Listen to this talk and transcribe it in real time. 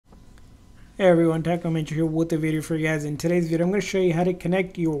Hey everyone, Technomentary here with a video for you guys. In today's video, I'm going to show you how to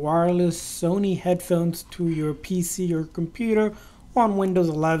connect your wireless Sony headphones to your PC or computer on Windows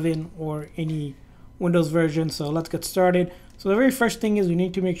 11 or any Windows version. So let's get started. So the very first thing is we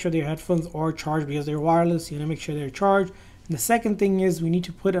need to make sure that your headphones are charged because they're wireless. You need to make sure they're charged. And the second thing is we need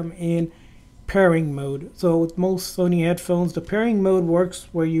to put them in pairing mode. So with most Sony headphones, the pairing mode works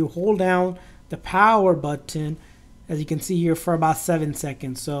where you hold down the power button, as you can see here, for about 7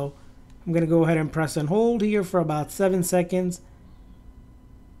 seconds. So I'm going to go ahead and press and hold here for about 7 seconds.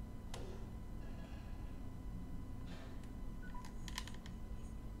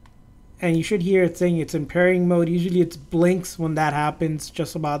 And you should hear it saying it's in pairing mode. Usually it blinks when that happens,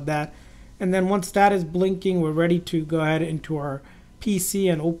 just about that. And then once that is blinking, we're ready to go ahead into our PC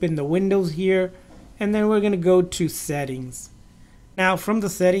and open the Windows here. And then we're going to go to settings. Now from the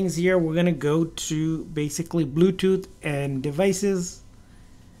settings here, we're going to go to basically Bluetooth and devices.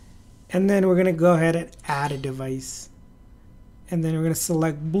 And then we're going to go ahead and add a device. And then we're going to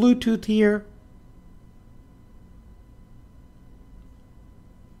select Bluetooth here.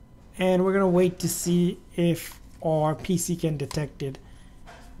 And we're going to wait to see if our PC can detect it.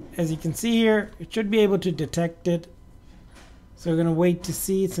 As you can see here, it should be able to detect it. So we're going to wait to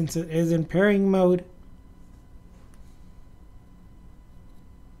see since it is in pairing mode.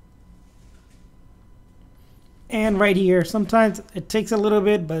 And right here, sometimes it takes a little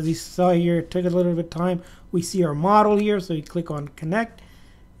bit, but as you saw here, it took a little bit of time. We see our model here, so you click on connect,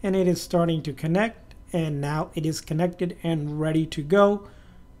 and it is starting to connect, and now it is connected and ready to go.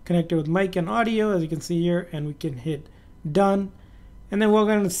 Connected with mic and audio, as you can see here, and we can hit done. And then we're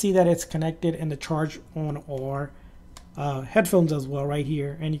going to see that it's connected and the charge on our headphones as well right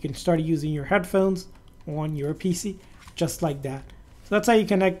here. And you can start using your headphones on your PC just like that. So that's how you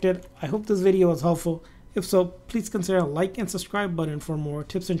connect it. I hope this video was helpful. If so, please consider a like and subscribe button for more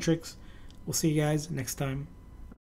tips and tricks. We'll see you guys next time.